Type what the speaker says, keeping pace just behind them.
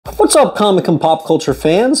What's up, comic and pop culture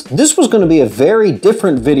fans? This was going to be a very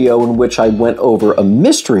different video in which I went over a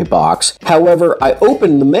mystery box. However, I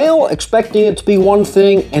opened the mail expecting it to be one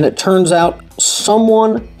thing, and it turns out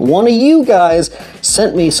one of you guys,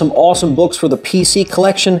 sent me some awesome books for the PC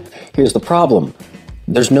collection. Here's the problem.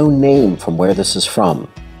 There's no name from where this is from.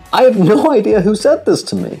 I have no idea who sent this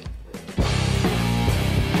to me.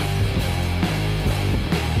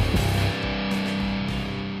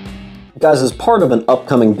 Guys, as part of an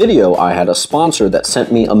upcoming video, I had a sponsor that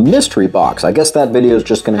sent me a mystery box. I guess that video is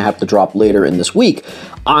just going to have to drop later in this week.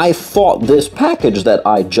 I thought this package that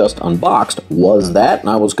I just unboxed was that, and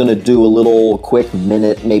I was going to do a little quick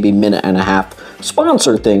minute, maybe minute and a half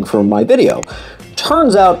sponsor thing for my video.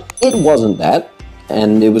 Turns out it wasn't that,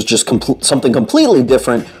 and it was just something completely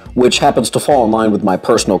different, which happens to fall in line with my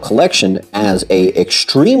personal collection as a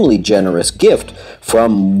extremely generous gift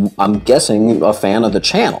from, I'm guessing, a fan of the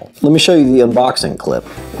channel. Let me show you the unboxing clip.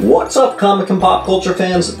 What's up, comic and pop culture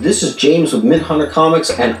fans? This is James with Midhunter Comics,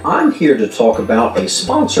 and I'm here to talk about a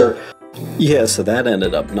sponsor. Yeah, so that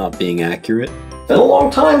ended up not being accurate. Been a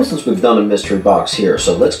long time since we've done a mystery box here,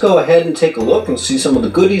 so let's go ahead and take a look and see some of the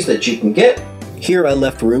goodies that you can get. Here I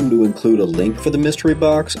left room to include a link for the mystery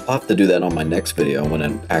box. I'll have to do that on my next video when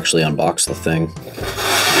I actually unbox the thing.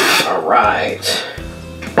 Alright.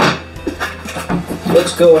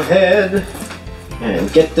 Let's go ahead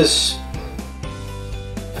and get this.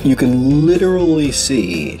 You can literally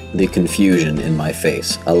see the confusion in my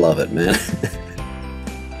face. I love it, man.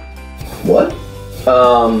 What?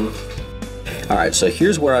 Alright, so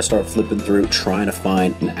here's where I start flipping through trying to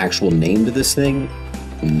find an actual name to this thing.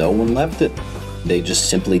 No one left it. They just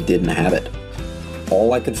simply didn't have it.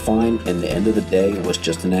 All I could find in the end of the day was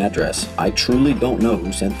just an address. I truly don't know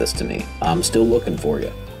who sent this to me. I'm still looking for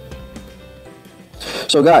you.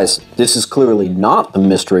 So guys, this is clearly not the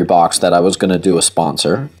mystery box that I was going to do a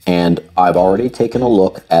sponsor, and I've already taken a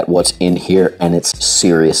look at what's in here, and it's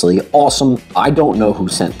seriously awesome. I don't know who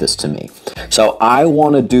sent this to me. So I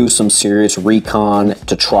want to do some serious recon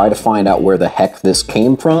to try to find out where the heck this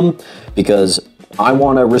came from, because I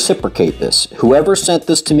want to reciprocate this. Whoever sent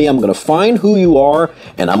this to me, I'm going to find who you are,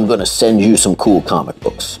 and I'm going to send you some cool comic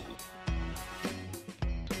books.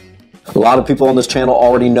 A lot of people on this channel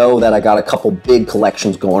already know that I got a couple big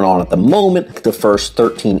collections going on at the moment. The first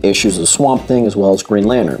 13 issues of Swamp Thing as well as Green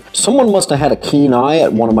Lantern. Someone must have had a keen eye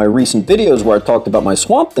at one of my recent videos where I talked about my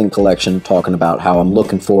Swamp Thing collection, talking about how I'm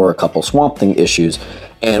looking for a couple Swamp Thing issues,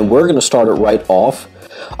 and we're going to start it right off.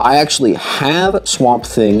 I actually have Swamp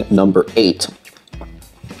Thing number 8.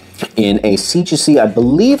 In a CGC, I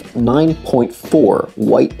believe 9.4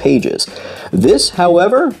 white pages. This,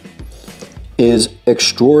 however, is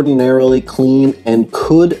extraordinarily clean and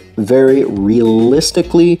could very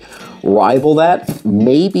realistically rival that,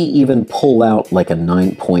 maybe even pull out like a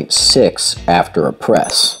 9.6 after a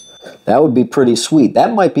press. That would be pretty sweet.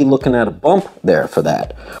 That might be looking at a bump there for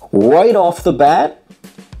that. Right off the bat,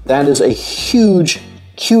 that is a huge,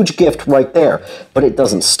 huge gift right there, but it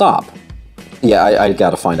doesn't stop. Yeah, I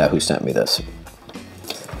gotta find out who sent me this.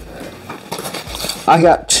 I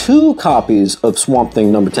got 2 copies of Swamp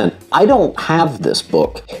Thing number 10. I don't have this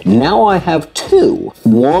book. Now I have 2.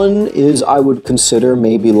 One is, I would consider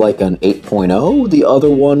maybe like an 8.0. The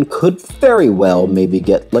other one could very well maybe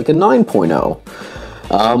get like a 9.0.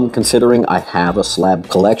 Considering I have a slab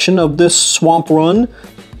collection of this Swamp Run,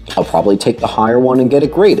 I'll probably take the higher one and get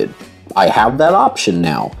it graded. I have that option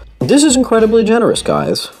now. This is incredibly generous,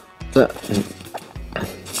 guys.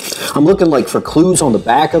 I'm looking like for clues on the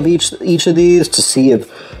back of each of these to see if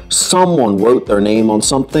someone wrote their name on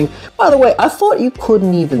something. By the way, I thought you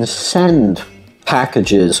couldn't even send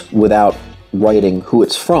packages without writing who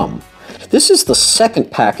it's from. This is the second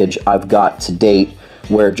package I've got to date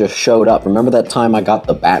where it just showed up. Remember that time I got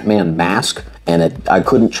the Batman mask and I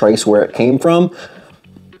couldn't trace where it came from?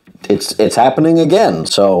 It's happening again,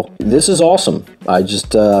 so this is awesome.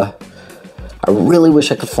 I really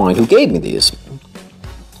wish I could find who gave me these.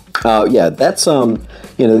 Yeah, that's, you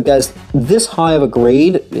know, guys, this high of a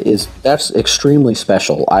grade that's extremely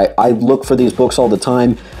special. I look for these books all the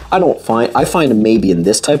time. I find them maybe in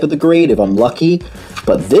this type of the grade if I'm lucky,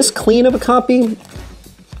 but this clean of a copy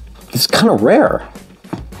is kind of rare.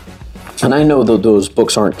 And I know that those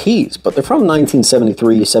books aren't keys, but they're from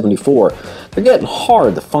 1973, 74. They're getting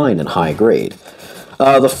hard to find in high grade.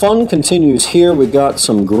 The fun continues here. We got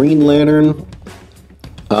some Green Lantern.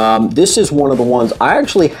 This is one of the ones, I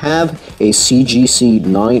actually have a CGC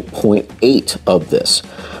 9.8 of this,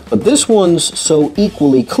 but this one's so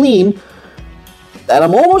equally clean that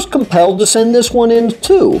I'm almost compelled to send this one in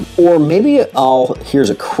too. Or maybe here's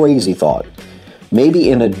a crazy thought. maybe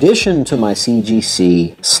in addition to my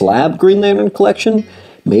CGC slab Green Lantern collection,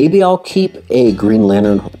 maybe I'll keep a Green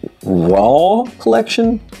Lantern Raw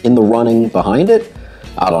collection in the running behind it.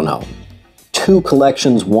 I don't know. 2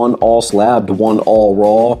 collections, one all slabbed, one all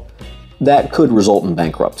raw. That could result in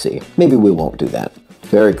bankruptcy. Maybe we won't do that.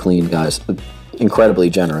 Very clean, guys.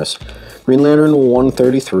 Incredibly generous. Green Lantern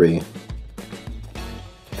 133.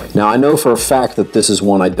 Now, I know for a fact that this is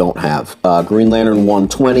one I don't have. Green Lantern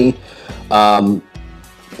 120.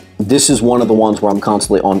 This is one of the ones where I'm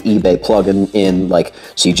constantly on eBay plugging in like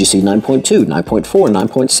CGC 9.2, 9.4,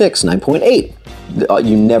 9.6, 9.8.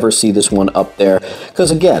 You never see this one up there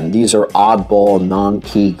because, again, these are oddball,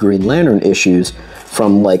 non-key Green Lantern issues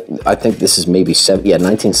from, like, I think this is maybe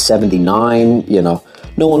 1979. You know,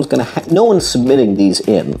 no one's submitting these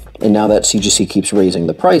in. And now that CGC keeps raising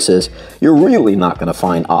the prices, you're really not going to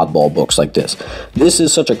find oddball books like this. This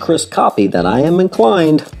is such a crisp copy that I am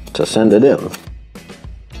inclined to send it in.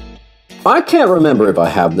 I can't remember if I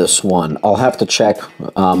have this one. I'll have to check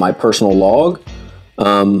my personal log.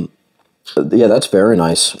 Yeah, that's very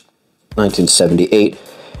nice. 1978.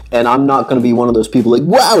 And I'm not going to be one of those people like,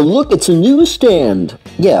 wow, look, it's a newsstand.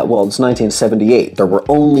 Yeah, well, it's 1978. There were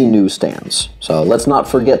only newsstands. So let's not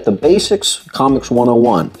forget the basics, Comics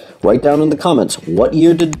 101. Write down in the comments, what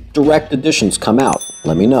year did direct editions come out?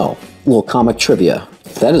 Let me know. A little comic trivia.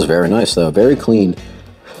 That is very nice, though. Very clean.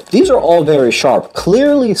 These are all very sharp.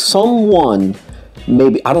 Clearly someone,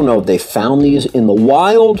 maybe, I don't know if they found these in the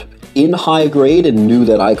wild, in high grade, and knew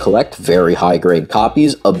that I collect very high grade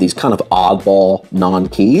copies of these kind of oddball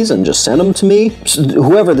non-keys and just sent them to me.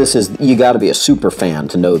 Whoever this is, you got to be a super fan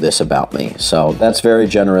to know this about me. So that's very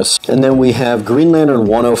generous. And then we have Green Lantern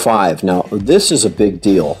 105. Now, this is a big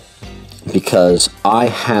deal because I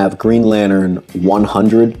have Green Lantern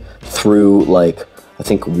 100 through, like, I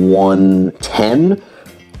think 110.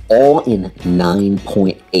 All in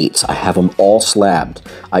 9.8s. I have them all slabbed.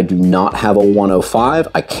 I do not have a 105.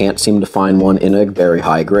 I can't seem to find one in a very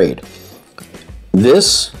high grade.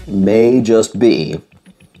 This may just be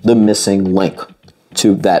the missing link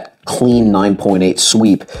to that clean 9.8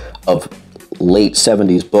 sweep of late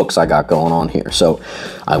 70s books I got going on here. So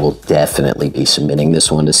I will definitely be submitting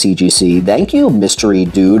this one to CGC. Thank you, mystery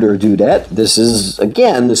dude or dudette. This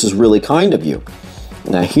is really kind of you.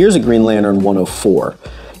 Now here's a Green Lantern 104.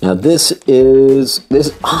 Now this is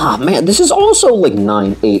also like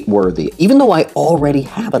 9.8 worthy. Even though I already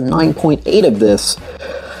have a 9.8 of this,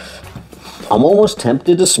 I'm almost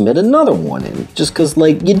tempted to submit another one in, just because,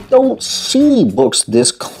 like, you don't see books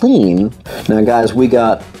this clean. Now guys, we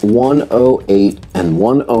got 108 and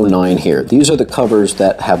 109 here. These are the covers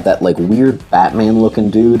that have that, like, weird Batman looking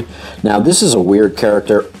dude. Now this is a weird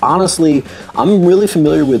character. Honestly, I'm really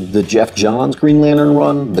familiar with the Jeff Johns Green Lantern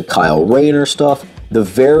run, the Kyle Rayner stuff. The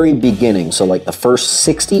very beginning, so like the first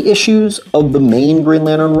 60 issues of the main Green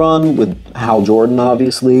Lantern run with Hal Jordan,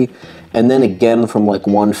 obviously, and then again from like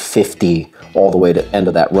 150 all the way to end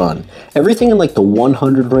of that run. Everything in like the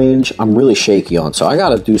 100 range, I'm really shaky on, so I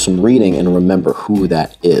gotta do some reading and remember who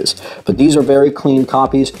that is. But these are very clean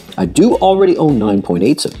copies. I do already own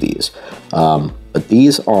 9.8s of these, but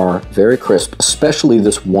these are very crisp, especially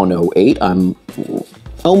this 108. I'm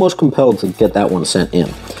almost compelled to get that one sent in.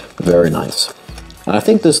 Very nice. And I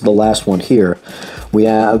think this is the last one here. We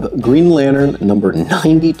have Green Lantern number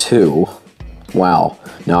 92. Wow.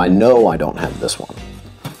 Now I know I don't have this one.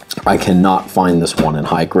 I cannot find this one in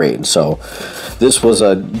high grade. So this was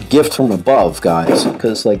a gift from above, guys,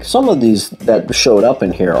 because like some of these that showed up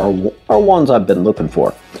in here are ones I've been looking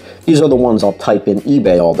for. These are the ones I'll type in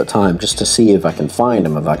eBay all the time just to see if I can find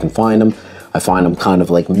them. If I can find them, I find them kind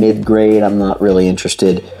of like mid-grade. I'm not really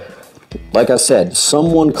interested. Like I said,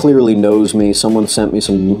 someone clearly knows me. Someone sent me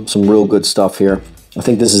some real good stuff here. I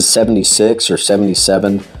think this is 76 or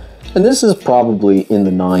 77. And this is probably in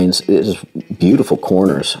the 9s. It is beautiful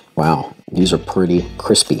corners. Wow, these are pretty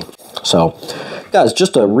crispy. So, guys,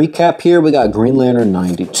 just a recap here. We got Green Lantern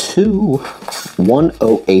 92,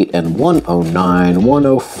 108 and 109,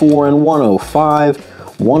 104 and 105,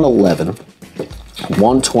 111,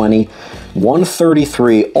 120,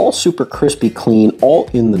 133, all super crispy clean, all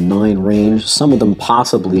in the 9 range, some of them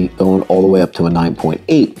possibly going all the way up to a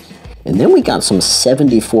 9.8. And then we got some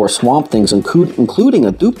 74 Swamp Things, including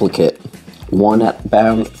a duplicate. One at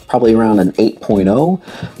probably around an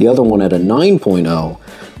 8.0, the other one at a 9.0.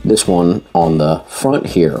 This one on the front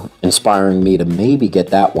here, inspiring me to maybe get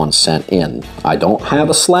that one sent in. I don't have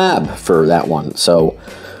a slab for that one, so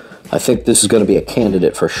I think this is going to be a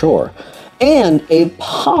candidate for sure. And a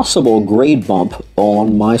possible grade bump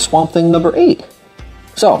on my Swamp Thing number 8.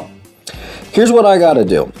 So, here's what I gotta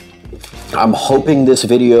do. I'm hoping this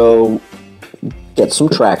video get some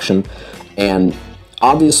traction. And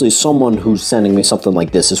obviously someone who's sending me something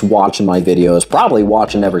like this is watching my videos, probably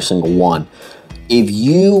watching every single one. If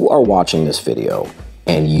you are watching this video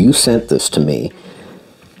and you sent this to me,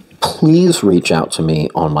 please reach out to me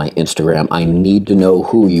on my Instagram. I need to know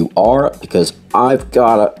who you are, because I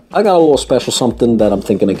got a little special something that I'm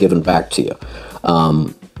thinking of giving back to you.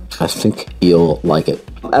 I think you'll like it.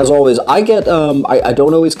 As always, I get, I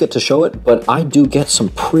don't always get to show it, but I do get some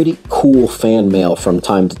pretty cool fan mail from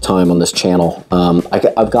time to time on this channel.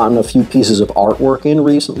 I've gotten a few pieces of artwork in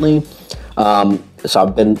recently. So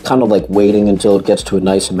I've been kind of like waiting until it gets to a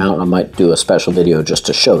nice amount. I might do a special video just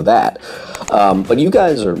to show that. But you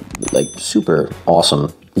guys are like super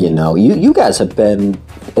awesome. You know, you guys have been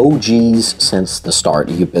OGs since the start.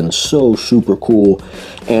 You've been so super cool.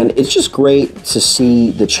 And it's just great to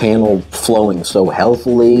see the channel flowing so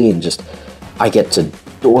healthily, and just I get to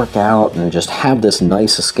dork out and just have this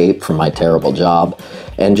nice escape from my terrible job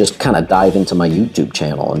and just kind of dive into my YouTube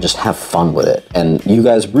channel and just have fun with it. And you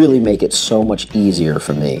guys really make it so much easier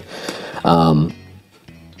for me.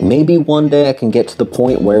 Maybe one day I can get to the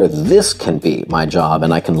point where this can be my job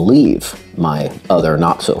and I can leave my other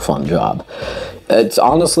not so fun job. It's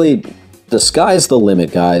honestly, the sky's the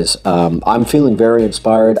limit, guys. I'm feeling very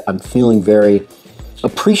inspired. I'm feeling very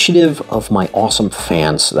appreciative of my awesome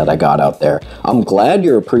fans that I got out there. I'm glad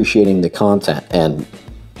you're appreciating the content. And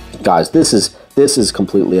guys, this is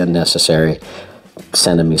completely unnecessary,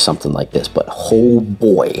 sending me something like this, but oh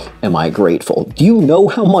boy, am I grateful. Do you know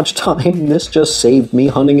how much time this just saved me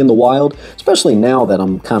hunting in the wild? Especially now that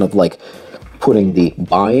I'm kind of like putting the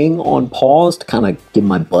buying on pause to kind of give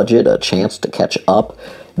my budget a chance to catch up.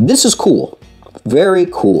 This is cool. Very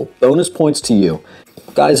cool. Bonus points to you.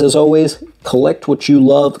 Guys, as always, collect what you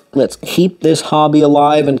love. Let's keep this hobby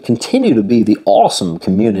alive and continue to be the awesome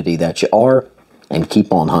community that you are, and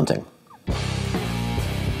keep on hunting.